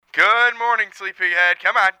Good morning, sleepyhead.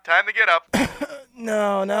 Come on, time to get up.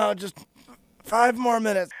 No, just 5 more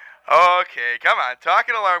minutes. Okay, come on.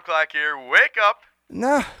 Talking alarm clock here. Wake up.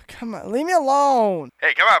 No, come on. Leave me alone.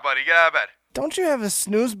 Hey, come on, buddy. Get out of bed. Don't you have a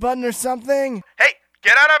snooze button or something? Hey,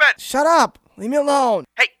 get out of bed. Shut up. Leave me alone.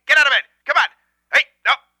 Hey, get out of bed. Come on. Hey,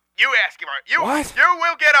 no. You asking for it. What? You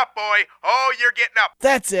will get up, boy. Oh, you're getting up.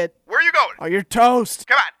 That's it. Where are you going? Oh, you're toast.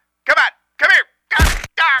 Come on. Come here.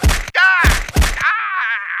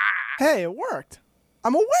 Hey, it worked.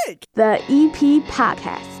 I'm awake. The EP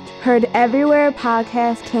Podcast. Heard everywhere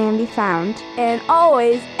podcasts can be found. And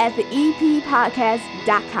always at the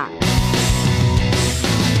eppodcast.com.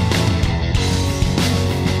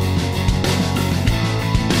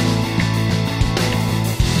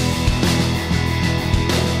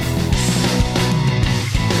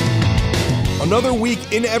 Another week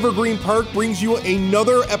in Evergreen Park brings you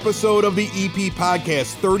another episode of the EP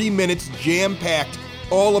Podcast. 30 minutes jam-packed,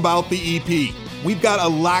 all about the EP. We've got a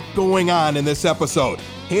lot going on in this episode.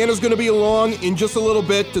 Hannah's going to be along in just a little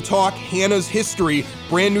bit to talk Hannah's history,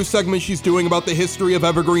 brand new segment she's doing about the history of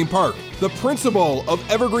Evergreen Park. The principal of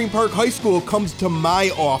Evergreen Park High School comes to my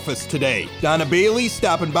office today. Donna Bailey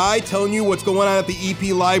stopping by, telling you what's going on at the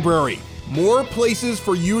EP Library. More places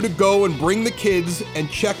for you to go and bring the kids and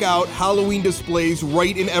check out Halloween displays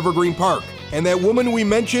right in Evergreen Park. And that woman we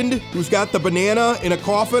mentioned who's got the banana in a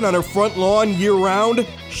coffin on her front lawn year-round,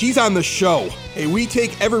 she's on the show. Hey, we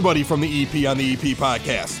take everybody from the EP on the EP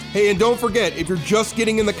Podcast. Hey, and don't forget, if you're just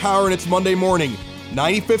getting in the car and it's Monday morning,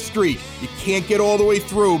 95th Street, you can't get all the way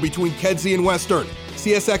through between Kedzie and Western.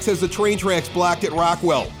 CSX has the train tracks blocked at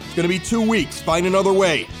Rockwell. It's going to be 2 weeks. Find another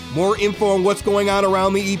way. More info on what's going on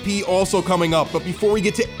around the EP also coming up. But before we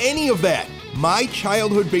get to any of that, my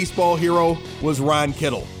childhood baseball hero was Ron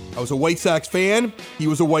Kittle. I was a White Sox fan. He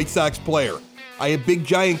was a White Sox player. I had big,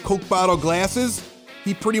 giant Coke bottle glasses.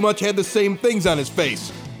 He pretty much had the same things on his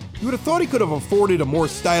face. You would have thought he could have afforded a more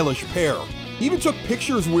stylish pair. He even took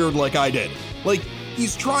pictures weird like I did. Like,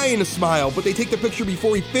 he's trying to smile, but they take the picture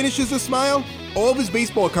before he finishes the smile. All of his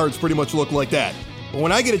baseball cards pretty much look like that. But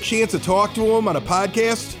when I get a chance to talk to him on a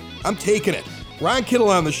podcast, I'm taking it. Ron Kittle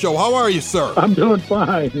on the show. How are you, sir? I'm doing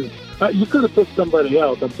fine. You could have picked somebody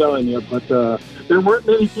else, I'm telling you, but there weren't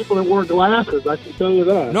many people that wore glasses, I can tell you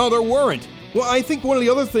that. No, there weren't. Well, I think one of the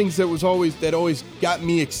other things that always got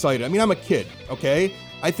me excited, I mean, I'm a kid, okay?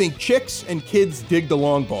 I think chicks and kids dig the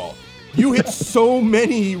long ball. You hit so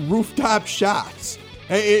many rooftop shots.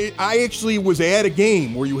 I actually was at a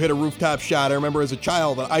game where you hit a rooftop shot. I remember as a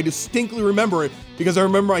child. I distinctly remember it because I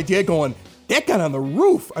remember my dad going, that got on the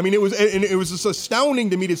roof. I mean, it was just astounding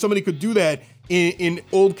to me that somebody could do that in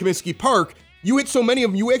Old Comiskey Park. You hit so many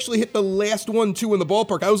of them. You actually hit the last one, too, in the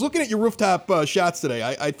ballpark. I was looking at your rooftop shots today.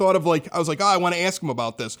 I thought of I want to ask him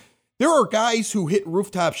about this. There are guys who hit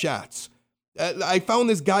rooftop shots. I found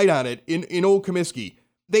this guide on it in Old Comiskey.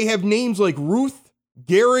 They have names like Ruth,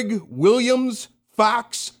 Gehrig, Williams,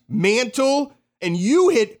 Fox, Mantle, and you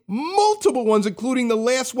hit multiple ones, including the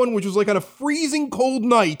last one, which was like on a freezing cold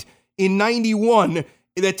night in 91,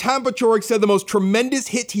 that Tom Paciorek said the most tremendous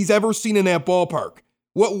hit he's ever seen in that ballpark.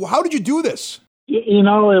 How did you do this? It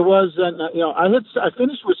was, I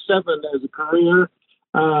finished with 7 as a career.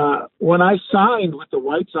 When I signed with the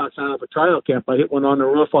White Sox out of a trial camp, I hit one on the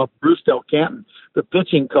roof off Bruce Del Canton, the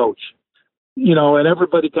pitching coach, and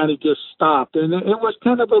everybody kind of just stopped. And it was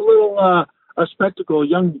kind of a little, a spectacle,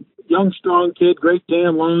 young, strong kid, great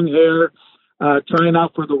tan, long hair, trying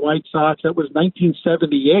out for the White Sox. That was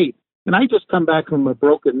 1978. And I just come back from a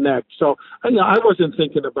broken neck. So, I wasn't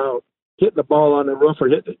thinking about hitting the ball on the roof or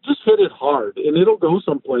just hit it hard and it'll go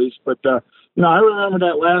someplace. But, I remember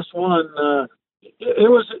that last one,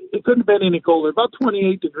 it couldn't have been any colder, about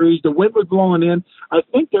 28 degrees. The wind was blowing in. I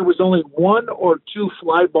think there was only 1 or 2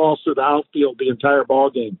 fly balls to the outfield the entire ball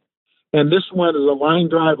game. And this one is a line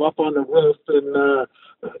drive up on the roof. And,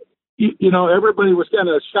 everybody was kind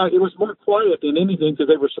of shocked. It was more quiet than anything because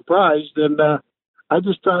they were surprised. And I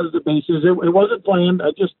just trotted the bases. It wasn't planned.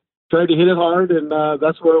 I just tried to hit it hard, and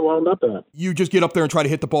that's where it wound up at. You just get up there and try to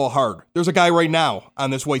hit the ball hard. There's a guy right now on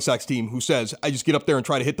this White Sox team who says, I just get up there and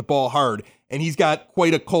try to hit the ball hard. And he's got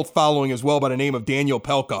quite a cult following as well by the name of Daniel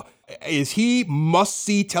Pelka. Is he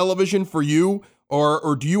must-see television for you?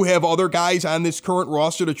 Or do you have other guys on this current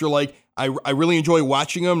roster that you're like, I really enjoy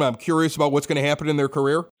watching them, and I'm curious about what's going to happen in their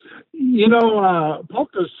career?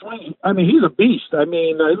 Polka's swing, he's a beast.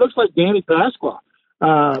 It looks like Danny Pasqua.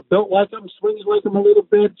 Built like him, swings like him a little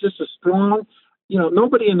bit, just as strong.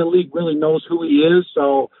 Nobody in the league really knows who he is,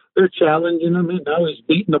 so they're challenging him. And now he's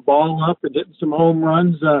beating the ball up and hitting some home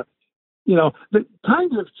runs. The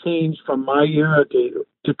times have changed from my era to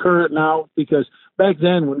to current now, because back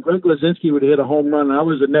then when Greg Lazinski would hit a home run and I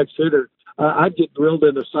was the next hitter, I'd get drilled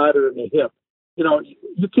in the side or in the hip.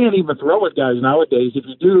 You can't even throw at guys nowadays. If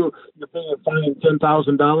you do, you're paying a fine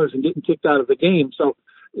 $10,000 and getting kicked out of the game. So,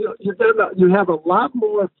 you have a lot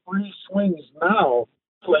more free swings now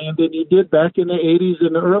playing than you did back in the 80s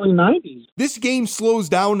and the early 90s. This game slows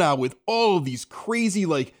down now with all of these crazy,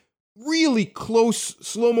 like, really close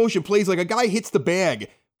slow motion plays. Like a guy hits the bag,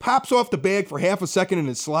 pops off the bag for half a second in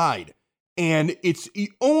his slide, and it's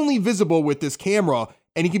only visible with this camera,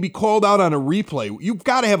 and he can be called out on a replay. You've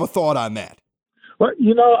got to have a thought on that. Well,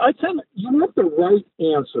 you want the right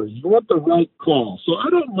answer. You want the right call. So I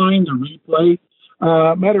don't mind the replay.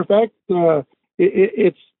 Matter of fact,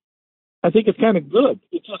 I think it's kind of good.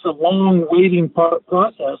 It's just a long waiting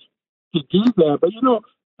process to do that. But,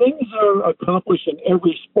 things are accomplished in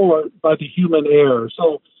every sport by the human error.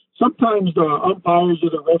 So sometimes the umpires or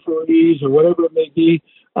the referees or whatever it may be,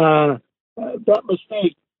 that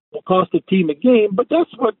mistake will cost the team a game. But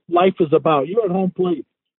that's what life is about. You're at home plate.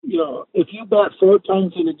 If you bat 4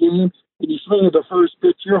 times in a game and you swing at the first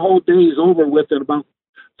pitch, your whole day is over with in about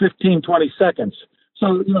 15, 20 seconds.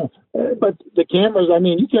 So, but the cameras,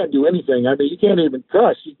 you can't do anything. You can't even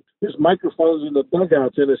cuss. There's microphones in the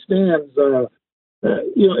dugouts, in the stands.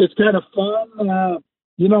 It's kind of fun.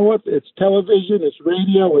 You know what? It's television, it's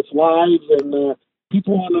radio, it's live, and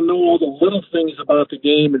people want to know all the little things about the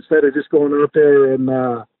game instead of just going out there and,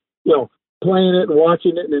 playing it and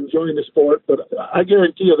watching it and enjoying the sport. But I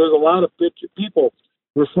guarantee you there's a lot of people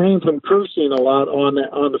refrain from cursing a lot on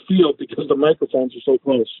the field because the microphones are so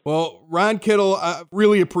close. Well, Ron Kittle, I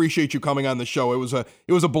really appreciate you coming on the show. It was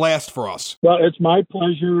a blast for us. Well, it's my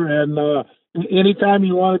pleasure, and anytime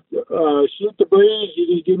you want to shoot the breeze,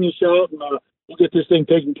 you just give me a shout, and we'll get this thing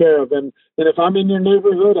taken care of. And if I'm in your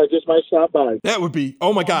neighborhood, I just might stop by. That would be,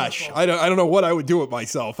 oh my gosh, I don't know what I would do with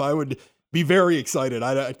myself. I would be very excited.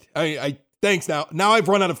 I thanks. Now I've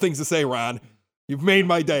run out of things to say, Ron. You've made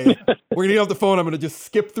my day. We're going to get off the phone. I'm going to just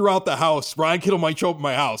skip throughout the house. Ron Kittle might show up at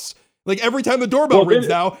my house. Like every time the doorbell rings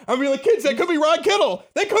now, I'm going to be like, kids, that could be Ron Kittle.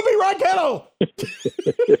 That could be Ron Kittle.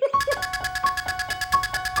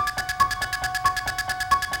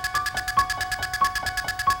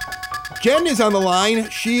 Jen is on the line.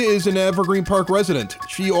 She is an Evergreen Park resident.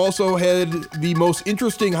 She also had the most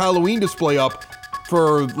interesting Halloween display up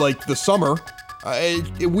for like the summer.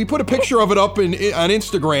 We put a picture of it up on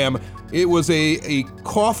Instagram. It was a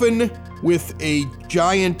coffin with a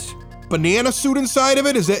giant banana suit inside of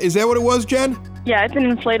it. Is that what it was, Jen? Yeah, it's an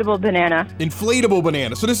inflatable banana. Inflatable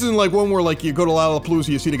banana. So this isn't like one where like you go to Lollapalooza,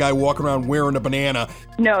 you see the guy walking around wearing a banana.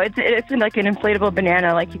 No, it's like an inflatable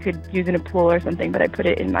banana, like you could use in a pool or something, but I put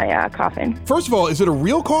it in my coffin. First of all, is it a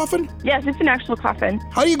real coffin? Yes, it's an actual coffin.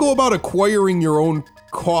 How do you go about acquiring your own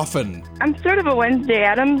coffin? I'm sort of a Wednesday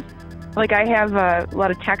Addams. Like I have a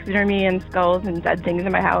lot of taxidermy and skulls and dead things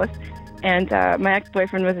in my house. And my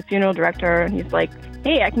ex-boyfriend was a funeral director, and he's like,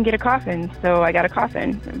 hey, I can get a coffin. So I got a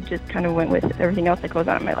coffin. I just kind of went with everything else that goes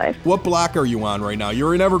on in my life. What block are you on right now?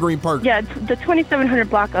 You're in Evergreen Park. Yeah, it's the 2700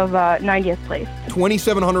 block of 90th Place.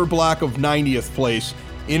 2700 block of 90th Place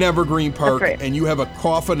in Evergreen Park. That's right. And you have a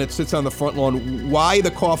coffin that sits on the front lawn. Why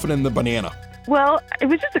the coffin and the banana? Well, it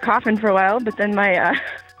was just a coffin for a while, but then my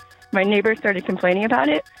my neighbor started complaining about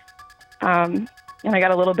it. And I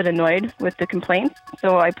got a little bit annoyed with the complaints,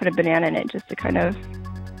 so I put a banana in it just to kind of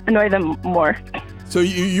annoy them more. So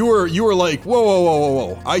you were like,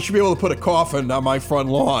 whoa. I should be able to put a coffin on my front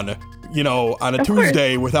lawn, on a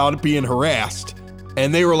Tuesday without it being harassed.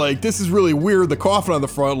 And they were like, this is really weird, the coffin on the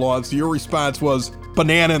front lawn. So your response was,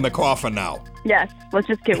 banana in the coffin now. Yes, let's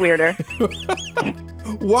just get weirder.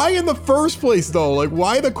 Why in the first place, though? Like,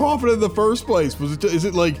 why the coffin in the first place? Is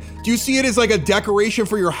it like, do you see it as like a decoration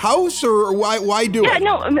for your house, or why do it? Yeah,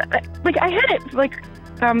 no, like I had it like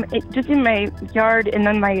just in my yard, and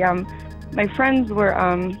then my friends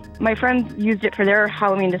used it for their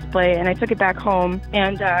Halloween display, and I took it back home,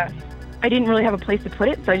 and I didn't really have a place to put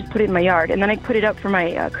it, so I just put it in my yard, and then I put it up for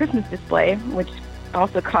my Christmas display, which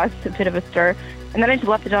also caused a bit of a stir, and then I just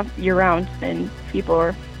left it up year round, and people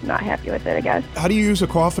were not happy with it, I guess. How do you use a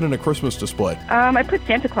coffin in a Christmas display? I put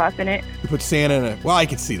Santa Claus in it. You put Santa in it? Well, I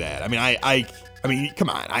can see that. I mean, come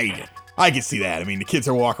on, I can see that. I mean, the kids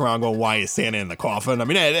are walking around going, why is Santa in the coffin? I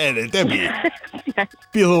mean, that'd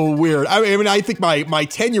be a little weird. I mean, I think my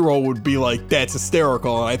 10-year-old would be like, that's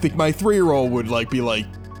hysterical, and I think my 3-year-old would like be like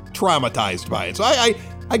traumatized by it. So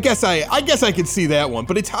I guess I can see that one.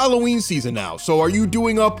 But it's Halloween season now. So are you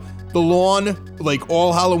doing up the lawn, like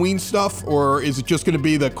all Halloween stuff, or is it just going to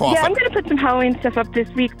be the coffin? Yeah, I'm going to put some Halloween stuff up this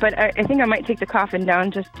week, but I think I might take the coffin down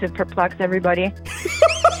just to perplex everybody.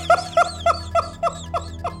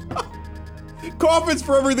 coffins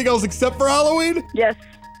for everything else except for Halloween? Yes.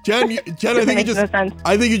 Jen,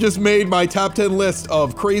 I think you just made my top 10 list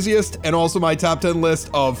of craziest and also my top 10 list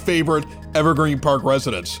of favorite Evergreen Park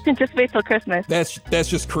residents. Just wait till Christmas. That's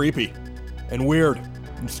just creepy and weird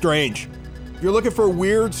and strange. If you're looking for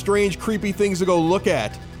weird, strange, creepy things to go look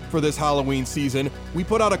at for this Halloween season, we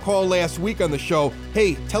put out a call last week on the show.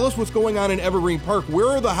 Hey, tell us what's going on in Evergreen Park. Where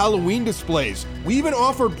are the Halloween displays? We even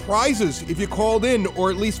offered prizes if you called in or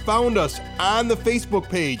at least found us on the Facebook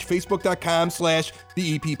page,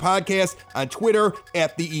 facebook.com/the EP Podcast, on Twitter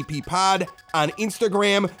 @the EP Pod, on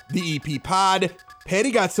Instagram, the EP Pod.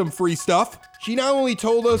 Patty got some free stuff. She not only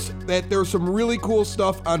told us that there's some really cool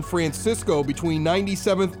stuff on Francisco between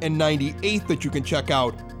 97th and 98th that you can check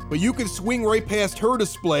out, but you can swing right past her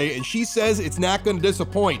display, and she says it's not going to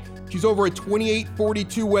disappoint. She's over at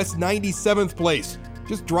 2842 West 97th Place.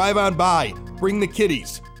 Just drive on by. Bring the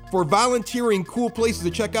kiddies. For volunteering cool places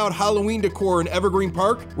to check out Halloween decor in Evergreen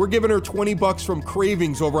Park, we're giving her $20 from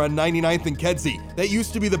Cravings over on 99th and Kedzie. That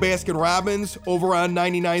used to be the Baskin Robbins over on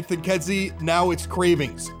 99th and Kedzie. Now it's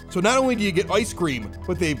Cravings. So not only do you get ice cream,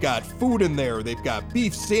 but they've got food in there. They've got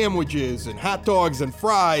beef sandwiches and hot dogs and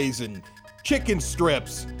fries and chicken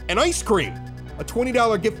strips and ice cream. A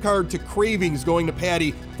 $20 gift card to Cravings going to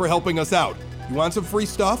Patty for helping us out. You want some free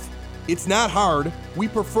stuff? It's not hard. We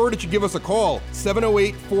prefer that you give us a call,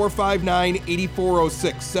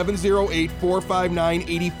 708-459-8406,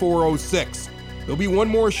 708-459-8406. There'll be one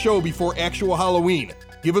more show before actual Halloween.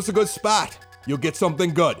 Give us a good spot. You'll get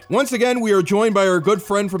something good. Once again, we are joined by our good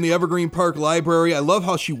friend from the Evergreen Park Library. I love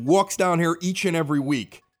how she walks down here each and every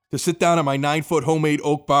week to sit down at my 9-foot homemade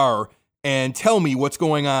oak bar and tell me what's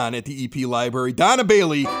going on at the EP Library. Donna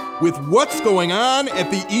Bailey with What's Going On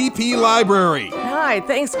at the EP Library. Hi,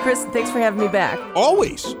 thanks, Chris. Thanks for having me back.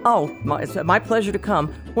 Always. Oh, it's my pleasure to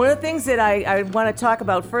come. One of the things that I want to talk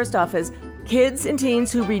about first off is kids and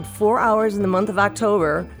teens who read 4 hours in the month of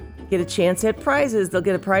October get a chance at prizes. They'll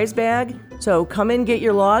get a prize bag. So come in, get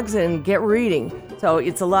your logs, and get reading. So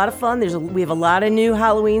it's a lot of fun. We have a lot of new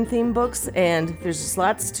Halloween-themed books, and there's just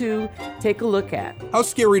lots to take a look at. How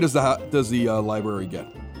scary does the library get?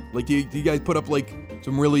 Like, do you guys put up like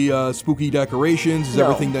some really spooky decorations? Is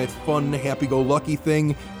everything that fun, happy-go-lucky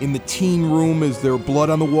thing? In the teen room, is there blood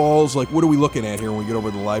on the walls? Like, what are we looking at here when we get over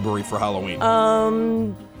to the library for Halloween?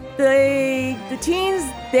 The teens,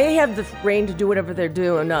 they have the reign to do whatever they're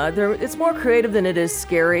doing. It's more creative than it is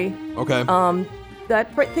scary. Okay. I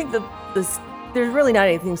think there's really not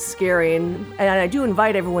anything scary, and I do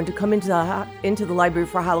invite everyone to come into the library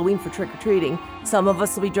for Halloween for trick-or-treating. Some of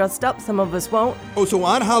us will be dressed up, some of us won't. Oh, so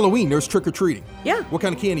on Halloween, there's trick-or-treating? Yeah. What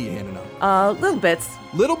kind of candy are you handing out? Little bits.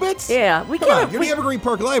 Little bits? Yeah. Come on, you're the Evergreen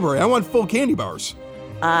Park Library. I want full candy bars.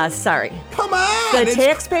 Sorry. Come on! The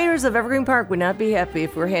taxpayers of Evergreen Park would not be happy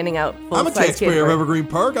if we're handing out full-size candy. I'm a taxpayer of Evergreen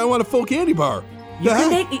Park. I want a full candy bar. You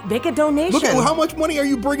can make a donation. Look at how much money are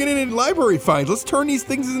you bringing in library fines? Let's turn these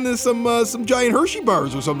things into some giant Hershey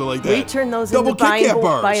bars or something like that. We turn those Double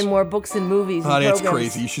into buying more books and movies. Oh, that's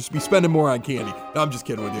crazy. You should be spending more on candy. No, I'm just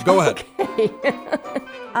kidding with you. Go ahead. Okay.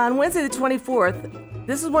 On Wednesday the 24th,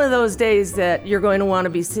 this is one of those days that you're going to want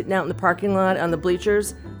to be sitting out in the parking lot on the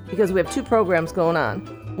bleachers because we have two programs going on.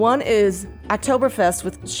 One is Oktoberfest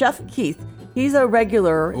with Chef Keith. He's a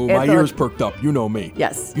regular. Oh, my ears perked up. You know me.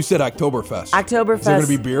 Yes. You said Oktoberfest. Oktoberfest. Is there going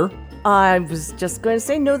to be beer? I was just going to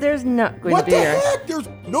say, no, there's not going to be beer. What the heck? There's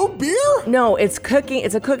no beer? No, it's cooking.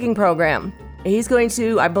 It's a cooking program. He's going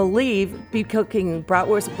to, I believe, be cooking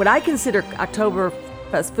bratwurst. What I consider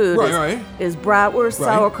Oktoberfest food is bratwurst,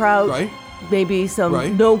 sauerkraut, maybe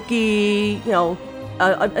some gnocchi,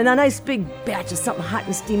 and a nice big batch of something hot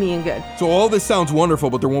and steamy and good. So all this sounds wonderful,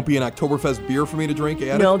 but there won't be an Oktoberfest beer for me to drink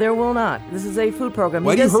at it? No, there will not. This is a food program.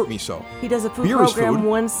 Why do you hurt me so? He does a food beer program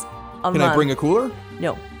once a month. Can I bring a cooler?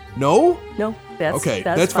 No. No? No, that's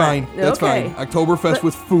fine. That's fine. Oktoberfest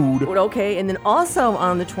with food. Okay, and then also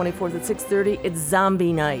on the 24th at 6:30, it's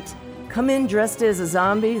Zombie Night. Come in dressed as a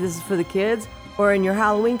zombie. This is for the kids. Or in your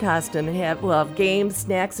Halloween costume and we'll have games,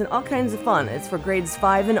 snacks, and all kinds of fun. It's for grades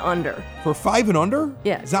 5 and under. For 5 and under?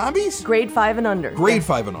 Yeah. Zombies? Grade 5 and under. Grade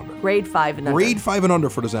 5 and under. Grade 5 and under. Grade 5 and under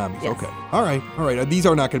for the zombies. Yes. Okay. All right. These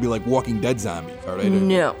are not going to be like Walking Dead zombies, are they?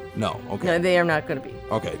 No. No. Okay. No, they are not going to be.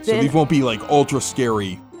 Okay. So these won't be like ultra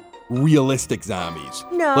scary, realistic zombies.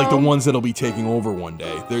 No. Like the ones that'll be taking over one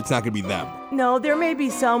day. It's not going to be them. No, there may be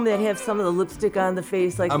some that have some of the lipstick on the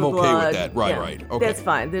face, like I'm the okay blood. with that. Right. Okay. That's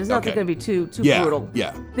fine. There's nothing going to be too brutal.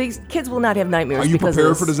 Yeah. These kids will not have nightmares. Are you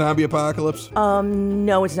prepared for the zombie apocalypse?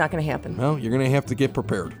 No, it's not going to happen. Well, you're going to have to get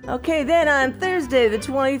prepared. Okay, then on Thursday, the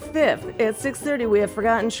 25th at 6:30, we have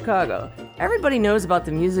Forgotten Chicago. Everybody knows about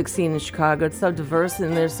the music scene in Chicago. It's so diverse,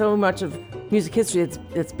 and there's so much of music history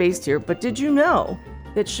that's based here. But did you know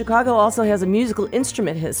that Chicago also has a musical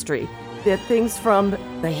instrument history? That things from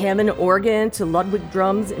the Hammond organ to Ludwig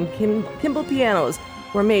drums and Kimball pianos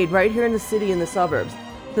were made right here in the city and the suburbs.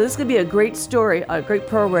 So this could be a great story, a great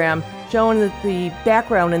program showing the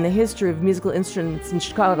background and the history of musical instruments in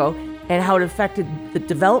Chicago and how it affected the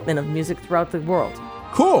development of music throughout the world.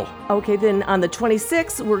 Cool. Okay, then on the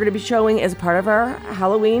 26th, we're going to be showing as part of our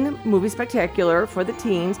Halloween movie spectacular for the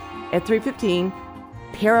teens at 3:15,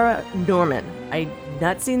 Paranorman. I've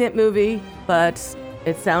not seen that movie, but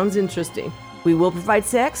it sounds interesting. We will provide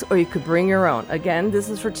snacks, or you could bring your own. Again, this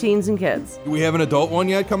is for teens and kids. Do we have an adult one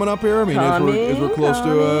yet coming up here? I mean, as we're close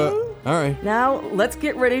to... All right. Now, let's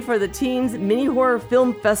get ready for the Teens Mini Horror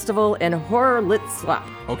Film Festival and Horror Lit Swap.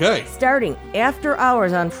 Okay. Starting after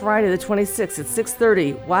hours on Friday the 26th at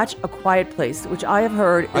 6:30, watch A Quiet Place, which I have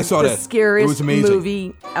heard is the scariest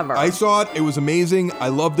movie ever. I saw it. It was amazing. I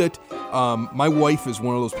loved it. My wife is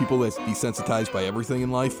one of those people that's desensitized by everything in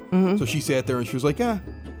life. Mm-hmm. So she sat there and she was like, it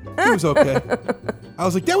was okay. I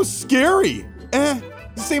was like, that was scary.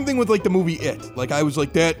 The same thing with like the movie It. Like I was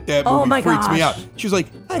like, that movie freaks me out. She was like,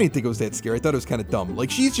 I didn't think it was that scary. I thought it was kind of dumb.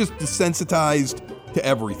 Like she's just desensitized to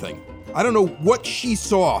everything. I don't know what she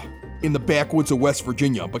saw in the backwoods of West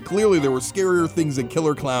Virginia, but clearly there were scarier things than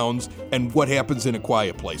killer clowns and what happens in A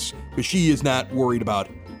Quiet Place. Because she is not worried about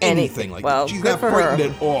anything like that. She's not frightened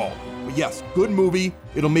at all. But yes, good movie.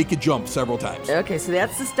 It'll make you jump several times. Okay, so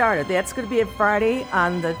that's the start. That's going to be a Friday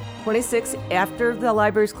on the 26th after the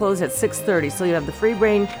libraries close at 6:30, so you have the free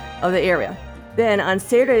reign of the area. Then on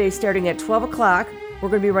Saturday, starting at 12 o'clock, we're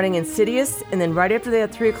going to be running Insidious, and then right after that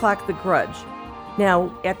at 3 o'clock, The Grudge.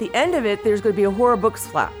 Now, at the end of it, there's going to be a horror book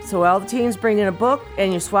swap. So all the teens bring in a book,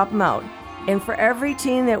 and you swap them out. And for every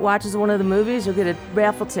teen that watches one of the movies, you'll get a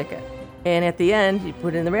raffle ticket. And at the end, you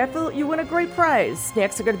put in the raffle, you win a great prize.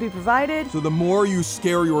 Snacks are going to be provided. So the more you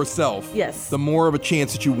scare yourself, yes, the more of a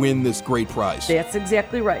chance that you win this great prize. That's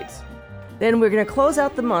exactly right. Then we're going to close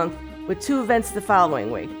out the month with 2 events the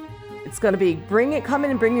following week. It's going to be come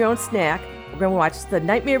in and bring your own snack. We're going to watch The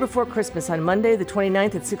Nightmare Before Christmas on Monday, the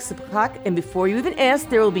 29th at 6 o'clock. And before you even ask,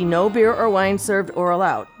 there will be no beer or wine served or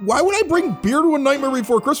allowed. Why would I bring beer to A Nightmare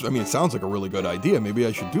Before Christmas? I mean, it sounds like a really good idea. Maybe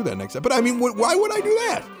I should do that next time. But I mean, why would I do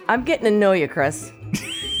that? I'm getting to know you, Chris.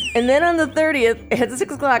 And then on the 30th at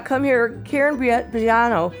 6 o'clock, come here, Karen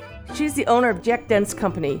Briano. She's the owner of Jack Dent's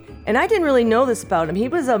company. And I didn't really know this about him. He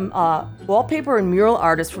was a wallpaper and mural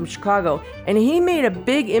artist from Chicago. And he made a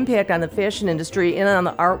big impact on the fashion industry and on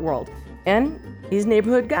the art world. And he's a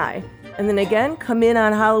neighborhood guy. And then again, come in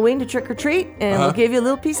on Halloween to trick or treat, and we'll give you a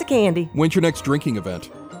little piece of candy. When's your next drinking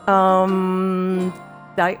event?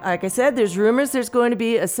 Like I said, there's rumors there's going to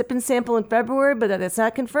be a sip and sample in February, but that's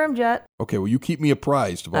not confirmed yet. Okay, well, you keep me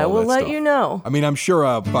apprised of all that stuff. I will let you know. I mean, I'm sure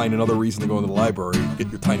I'll find another reason to go into the library and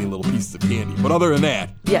get your tiny little pieces of candy. But other than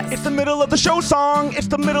that... Yes. It's the middle of the show song. It's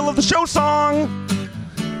the middle of the show song.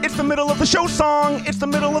 It's the middle of the show song. It's the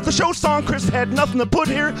middle of the show song. Chris had nothing to put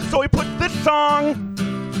here, so he put this song.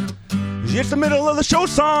 It's the middle of the show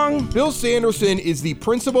song. Bill Sanderson is the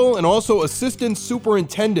principal and also assistant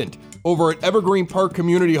superintendent over at Evergreen Park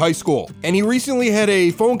Community High School. And he recently had a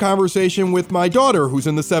phone conversation with my daughter, who's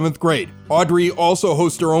in the 7th grade. Audrey also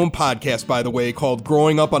hosts her own podcast, by the way, called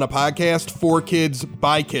Growing Up on a Podcast, For Kids,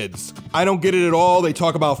 By Kids. I don't get it at all. They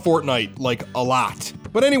talk about Fortnite, like, a lot.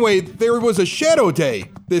 But anyway, there was a shadow day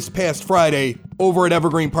this past Friday over at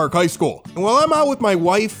Evergreen Park High School. And while I'm out with my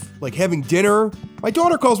wife, like having dinner, my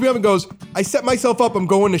daughter calls me up and goes, I set myself up, I'm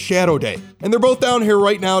going to shadow day. And they're both down here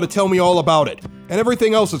right now to tell me all about it. And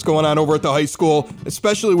everything else that's going on over at the high school,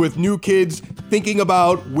 especially with new kids thinking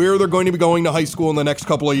about where they're going to be going to high school in the next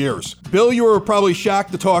couple of years. Bill, you were probably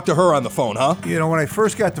shocked to talk to her on the phone, huh? You know, when I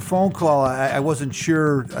first got the phone call, I wasn't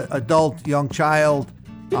sure, adult, young child,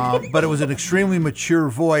 but it was an extremely mature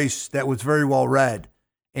voice that was very well read.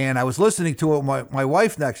 And I was listening to it with my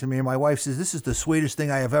wife next to me, and my wife says, this is the sweetest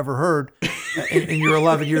thing I have ever heard in your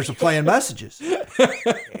 11 years of playing messages.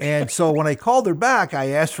 And so when I called her back,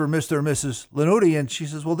 I asked for Mr. and Mrs. Lanuti, and she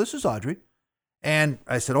says, well, this is Audrey. And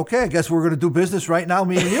I said, okay, I guess we're going to do business right now,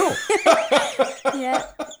 me and you. Yeah.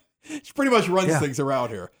 She pretty much runs things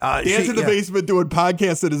around here. Dan's in the basement doing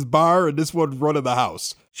podcasts at his bar, and this one running the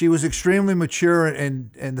house. She was extremely mature,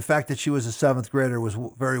 and the fact that she was a 7th grader was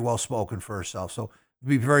very well spoken for herself. So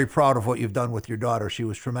be very proud of what you've done with your daughter. She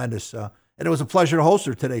was tremendous. And it was a pleasure to host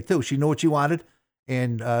her today, too. She knew what she wanted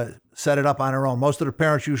and set it up on her own. Most of the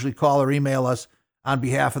parents usually call or email us on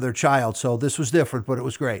behalf of their child. So this was different, but it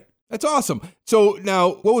was great. That's awesome. So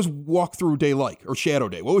now, what was walkthrough day like, or shadow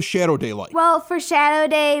day? What was shadow day like? Well, for shadow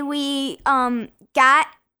day, we got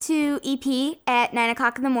to EP at 9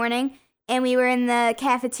 o'clock in the morning, and we were in the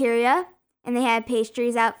cafeteria, and they had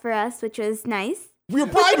pastries out for us, which was nice. You're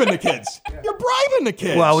bribing the kids. You're bribing the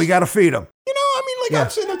kids. Well, we got to feed them. You know, I mean, like I'm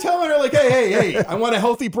sitting there telling her, like, hey, I want a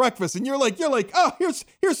healthy breakfast, and you're like, oh,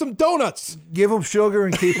 here's some donuts. Give them sugar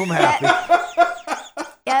and keep them happy.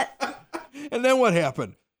 Yep. And then what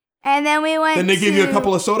happened? And then we went. Then they gave you a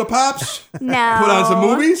couple of soda pops. No. Put on some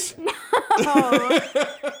movies. No.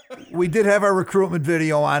 We did have our recruitment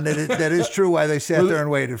video on it. That is true. Why they sat there and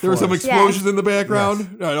waited for There were some us. explosions in the background.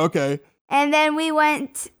 Yes. Right. Okay. And then we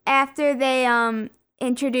went after they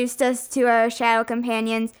introduced us to our shadow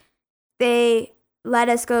companions. They let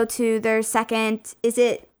us go to their second. Is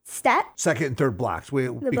it step? Second and third blocks.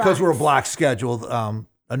 Because blocks. we're a block schedule.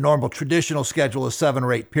 A normal traditional schedule is 7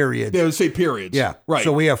 or 8 periods. They would say periods. Yeah. Right.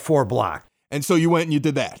 So we have 4 blocks. And so you went and you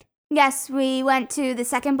did that. Yes, we went to the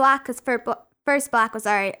second block because first block was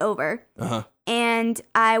already over. Uh-huh. And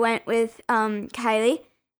I went with Kylie,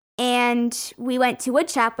 and we went to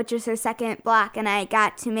woodshop, which is her second block, and I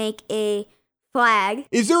got to make a flag.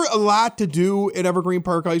 Is there a lot to do at Evergreen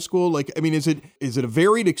Park High School? Like, I mean, is it a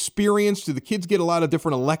varied experience? Do the kids get a lot of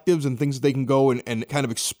different electives and things they can go and kind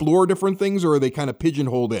of explore different things, or are they kind of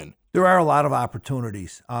pigeonholed in? There are a lot of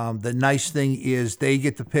opportunities. The nice thing is they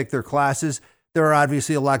get to pick their classes. There are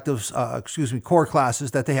obviously electives, core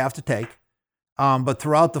classes that they have to take. But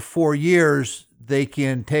throughout the 4 years, they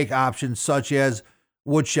can take options such as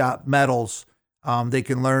woodshop, metals. They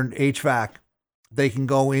can learn HVAC. They can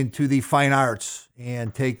go into the fine arts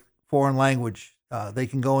and take foreign language. They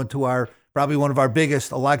can go into probably one of our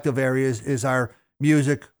biggest elective areas is our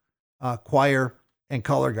music, choir, and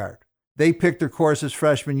color guard. They pick their courses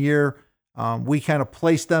freshman year. We kind of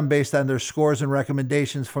place them based on their scores and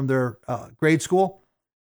recommendations from their grade school.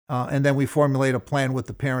 And then we formulate a plan with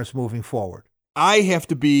the parents moving forward. I have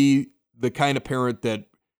to be the kind of parent that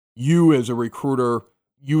you as a recruiter,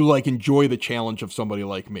 you like enjoy the challenge of somebody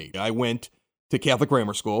like me. I went to Catholic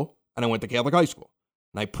grammar school and I went to Catholic high school,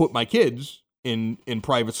 and I put my kids in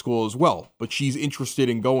private school as well, but she's interested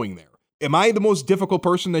in going there. Am I the most difficult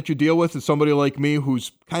person that you deal with? Is somebody like me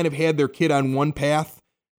who's kind of had their kid on one path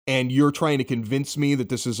and you're trying to convince me that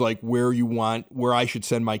this is like where I should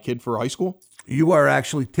send my kid for high school? You are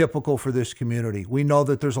actually typical for this community. We know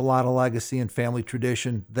that there's a lot of legacy and family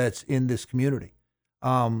tradition that's in this community.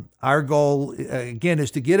 Our goal, again,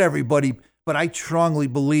 is to get everybody, but I strongly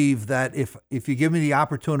believe that if you give me the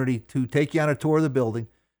opportunity to take you on a tour of the building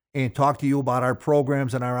and talk to you about our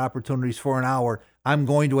programs and our opportunities for an hour, I'm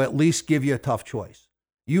going to at least give you a tough choice.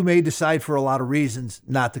 You may decide for a lot of reasons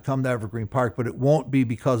not to come to Evergreen Park, but it won't be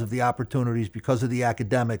because of the opportunities, because of the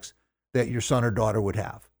academics that your son or daughter would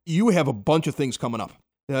have. You have a bunch of things coming up.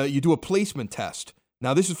 You do a placement test.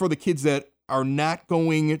 Now, this is for the kids that are not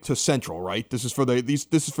going to Central, right? This is for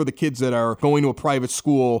the kids that are going to a private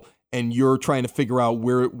school, and you're trying to figure out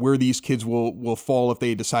where these kids will fall if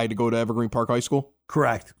they decide to go to Evergreen Park High School?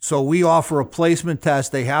 Correct. So we offer a placement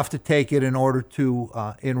test. They have to take it in order to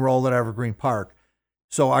enroll at Evergreen Park.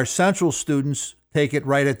 So our Central students take it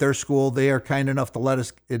right at their school. They are kind enough to let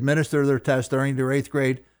us administer their test during their 8th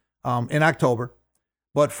grade in October.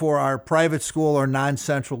 But for our private school or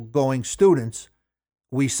non-Central going students,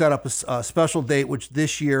 we set up a special date, which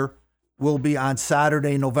this year will be on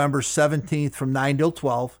Saturday, November 17th from 9 till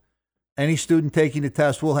 12. Any student taking the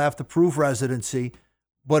test will have to prove residency,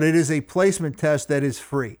 but it is a placement test that is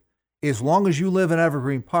free. As long as you live in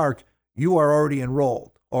Evergreen Park, you are already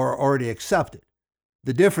enrolled or already accepted.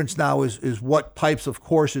 The difference now is what types of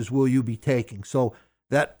courses will you be taking. So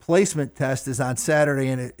that placement test is on Saturday,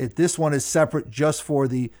 and this one is separate just for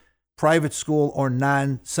the private school or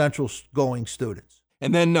non-Central going students.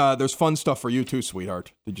 And then there's fun stuff for you too,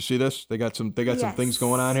 sweetheart. Did you see this? They got some things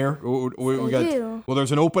going on here. Well,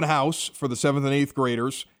 there's an open house for the 7th and 8th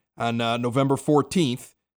graders on November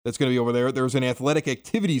 14th. That's going to be over there. There's an athletic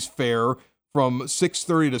activities fair from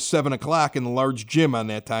 6:30 to 7 o'clock in the large gym on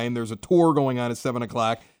that time. There's a tour going on at 7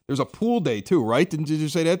 o'clock. There's a pool day too, right? Did you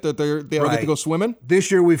say that they all get to go swimming?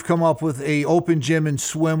 This year we've come up with a open gym and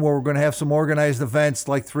swim where we're going to have some organized events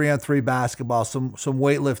like 3-on-3 basketball, some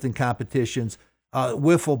weightlifting competitions,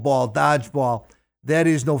 wiffle ball, dodgeball. That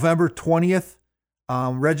is November 20th.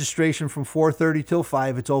 Registration from 4:30 till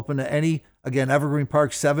 5. It's open to any, again, Evergreen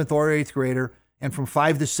Park 7th or 8th grader. And from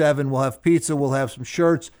 5 to 7, we'll have pizza, we'll have some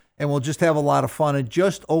shirts, and we'll just have a lot of fun and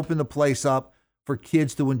just open the place up for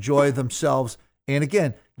kids to enjoy themselves. And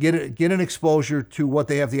again, get an exposure to what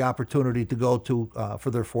they have the opportunity to go to for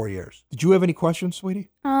their 4 years. Did you have any questions, sweetie?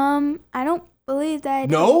 I don't believe that I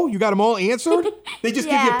did. No? You got them all answered? They just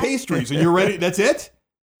give you pastries and you're ready. That's it?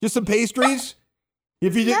 Just some pastries?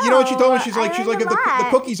 If you know what she told me? She's like, the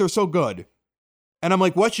cookies are so good. And I'm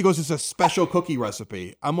like, what? She goes, it's a special cookie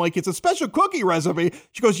recipe. I'm like, it's a special cookie recipe?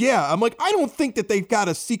 She goes, yeah. I'm like, I don't think that they've got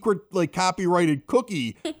a secret, like, copyrighted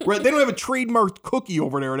cookie. Right? They don't have a trademarked cookie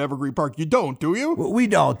over there at Evergreen Park. You don't, do you? Well, we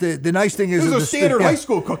don't. The nice thing is... These are standard high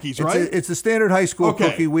school cookies, right? It's a standard high school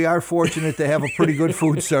cookie. We are fortunate to have a pretty good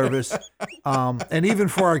food service. And even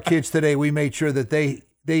for our kids today, we made sure that they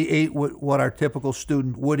ate what our typical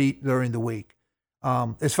student would eat during the week.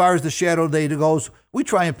 As far as the shadow day goes, we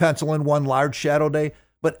try and pencil in one large shadow day,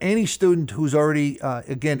 but any student who's already,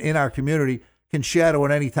 again, in our community can shadow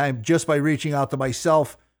at any time just by reaching out to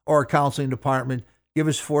myself or our counseling department. Give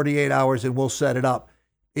us 48 hours and we'll set it up.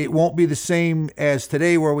 It won't be the same as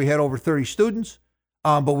today where we had over 30 students,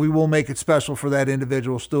 but we will make it special for that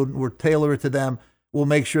individual student. We'll tailor it to them. We'll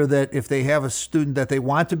make sure that if they have a student that they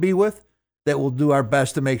want to be with, that we'll do our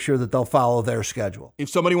best to make sure that they'll follow their schedule. If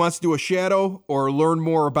somebody wants to do a shadow or learn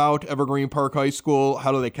more about Evergreen Park High School,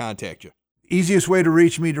 how do they contact you? Easiest way to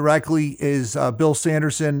reach me directly is Bill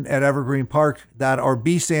Sanderson at Evergreen Park, or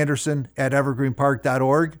B Sanderson at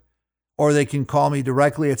evergreenpark.org, or they can call me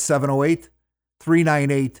directly at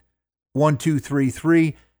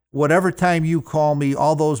 708-398-1233. Whatever time you call me,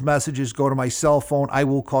 all those messages go to my cell phone. I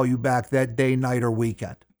will call you back that day, night, or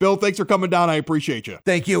weekend. Bill, thanks for coming down. I appreciate you.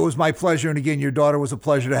 Thank you. It was my pleasure. And again, your daughter was a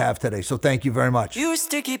pleasure to have today. So thank you very much. Used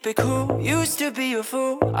to keep it cool, used to be a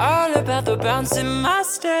fool. All about the bounce in my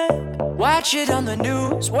step. Watch it on the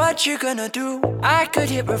news, what you gonna do? I could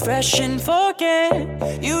hit refresh and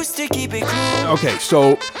forget. Used to keep it cool. Okay,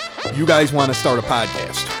 so you guys want to start a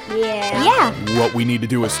podcast. Yeah. What we need to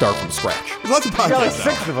do is start from scratch. There's lots of podcasts Got like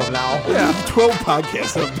now. 6 of them now. Yeah, 12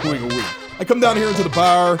 podcasts that I'm doing a week. I come down here into the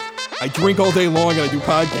bar, I drink all day long, and I do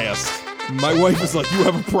podcasts. My wife is like, you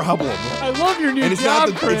have a problem. I love your new And it's job,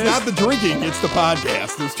 not Chris. it's not the drinking, it's the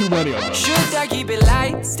podcast. There's too many of them. Should I keep it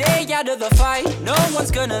light, stay out of the fight? No one's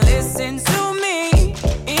gonna listen to me.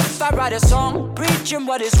 If I write a song, preaching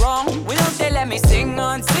what is wrong, will they let me sing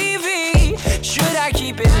on TV? Should I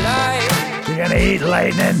keep it light? You're gonna eat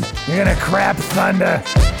lightning. You're gonna crap thunder.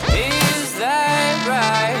 Is that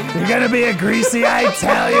right? You're gonna be a greasy-eyed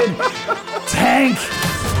Italian tank.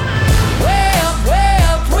 Way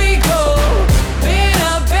up we go. Been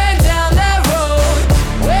up and down that road.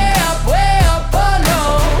 Way up, oh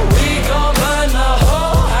no. We gon' burn the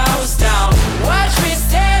whole house down. Watch me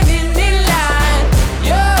standing in line.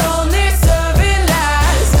 You're only serving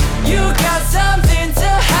lies. You got something to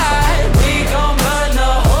hide. We gon' burn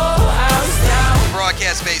the whole house down.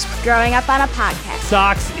 Broadcast basement. Growing up on a podcast.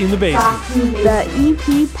 Sox in the basement. The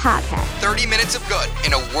EP podcast. 30 minutes of good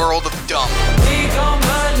in a world of dumb. We gon'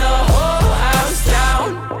 burn the whole house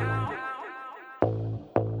down.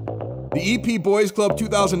 The EP Boys Club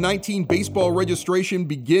 2019 baseball registration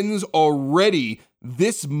begins already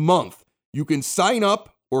this month. You can sign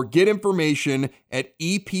up or get information at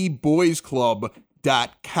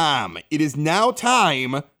epboysclub.com. It is now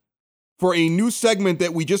time for a new segment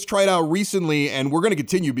that we just tried out recently, and we're going to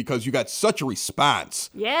continue because you got such a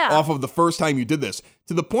response off of the first time you did this,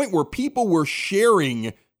 to the point where people were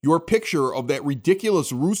sharing your picture of that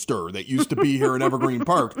ridiculous rooster that used to be here in Evergreen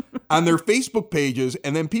Park on their Facebook pages,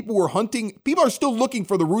 and then people are still looking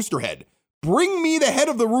for the rooster head. Bring me the head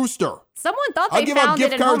of the rooster. Someone thought I'll they give out found it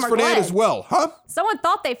gift in cards Homer for that Glen. as well, huh? Someone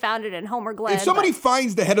thought they found it in Homer Glen. If somebody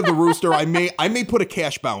finds the head of the rooster, I may put a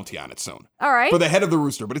cash bounty on it soon. All right. For the head of the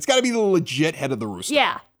rooster, but it's got to be the legit head of the rooster.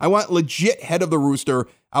 Yeah. I want legit head of the rooster.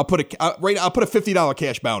 I'll put a $50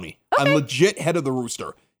 cash bounty on legit head of the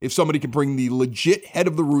rooster. If somebody can bring the legit head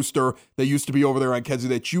of the rooster that used to be over there on Kedzie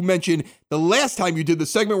that you mentioned the last time you did the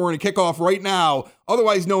segment we're going to kick off right now,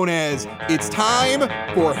 otherwise known as It's Time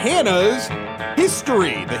for Hannah's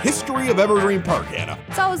History, the history of Evergreen Park, Hannah.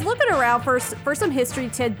 So I was looking around for some history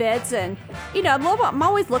tidbits, and I'm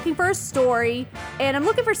always looking for a story, and I'm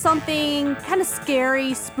looking for something kind of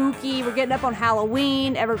scary, spooky. We're getting up on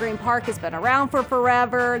Halloween. Evergreen Park has been around for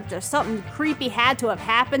forever. There's something creepy had to have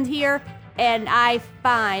happened here, and I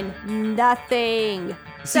find nothing.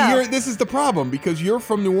 See, this is the problem, because you're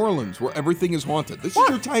from New Orleans, where everything is haunted. This is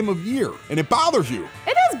your time of year, and it bothers you.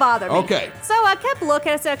 It does bother me. Okay. So I kept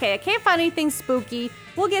looking. I said, okay, I can't find anything spooky.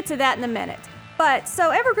 We'll get to that in a minute. But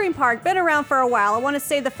so Evergreen Park, been around for a while. I want to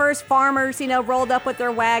say the first farmers, rolled up with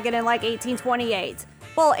their wagon in like 1828.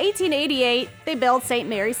 Well, 1888, they built St.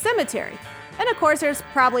 Mary's Cemetery. And of course, there's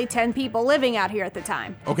probably 10 people living out here at the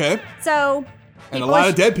time. Okay. So... And a lot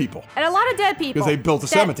of dead people. And a lot of dead people. Because they built a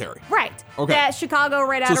cemetery. Right. Okay. That Chicago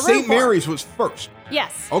ran out of room So St. for. Mary's was first.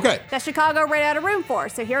 Yes. Okay. That Chicago ran out of room for.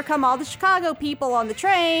 So here come all the Chicago people on the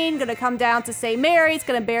train, gonna come down to St. Mary's,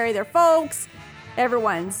 gonna bury their folks.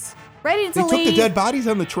 Everyone's ready to They leave. took the dead bodies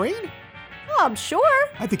on the train? Oh, I'm sure.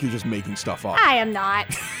 I think you're just making stuff up. I am not.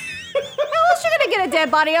 How else you gonna get a dead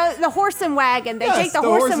body? Oh, the horse and wagon. They take the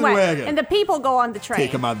horse and wagon. And the people go on the train.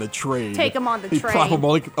 Take them on the train. Take them on the They train. prop them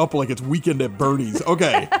up like it's Weekend at Bernie's.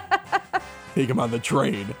 Okay. Take them on the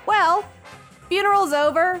train. Well, funeral's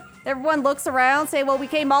over. Everyone looks around, say, well, we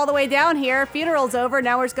came all the way down here. Funeral's over.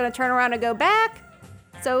 Now we're just going to turn around and go back.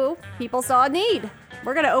 So people saw a need.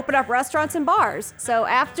 We're going to open up restaurants and bars. So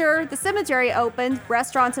after the cemetery opened,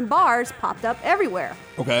 restaurants and bars popped up everywhere.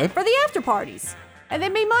 Okay. For the after parties. And they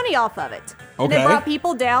made money off of it. And Okay. they brought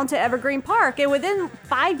people down to Evergreen Park. And within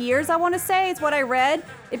 5 years, I want to say, is what I read,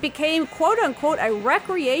 it became, quote unquote, a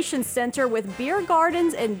recreation center with beer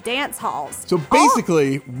gardens and dance halls. So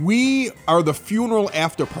basically, we are the funeral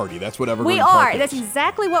after party. That's what Evergreen We Park are. is. That's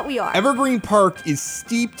exactly what we are. Evergreen Park is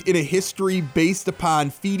steeped in a history based upon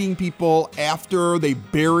feeding people after they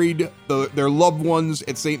buried their loved ones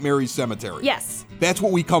at St. Mary's Cemetery. Yes. That's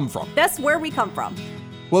what we come from. That's where we come from.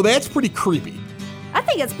 Well, that's pretty creepy. I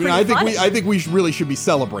think it's pretty funny. funny. I think we really should be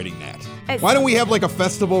celebrating that. It's- Why don't we have like a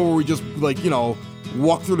festival where we just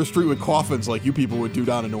walk through the street with coffins like you people would do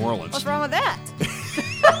down in New Orleans? What's wrong with that?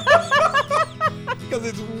 Because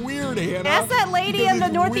it's weird, Hannah. Ask that lady Because in the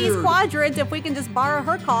it's northeast weird. quadrant if we can just borrow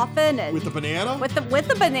her coffin and With the banana? with the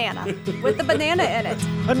banana, with the banana in it.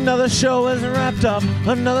 Another show is wrapped up.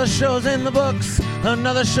 Another show's in the books.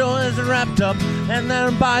 Another show is wrapped up. And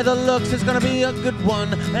then by the looks, it's gonna be a good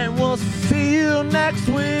one. And we'll see you next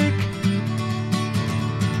week.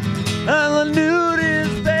 And the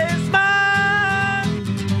nudist basement.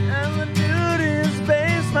 And the nudist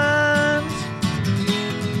basement.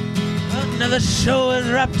 Another show is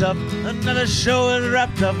wrapped up. Another show is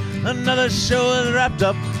wrapped up. Another show is wrapped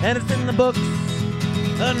up. And it's in the books.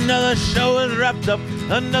 Another show is wrapped up.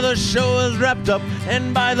 Another show is wrapped up.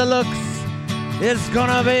 And by the looks, it's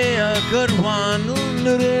gonna be a good one.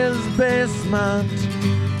 Nudist basement.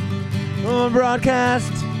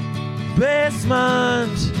 Broadcast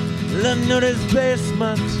basement. The nudist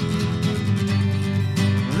basement.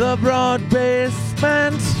 The broad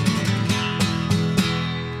basement.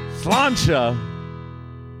 Slancha.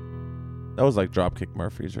 That was like Dropkick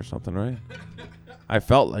Murphys or something, right? I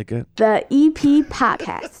felt like it. The EP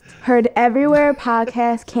Podcast. Heard everywhere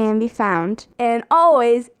podcasts can be found. And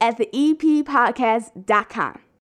always at the eppodcast.com.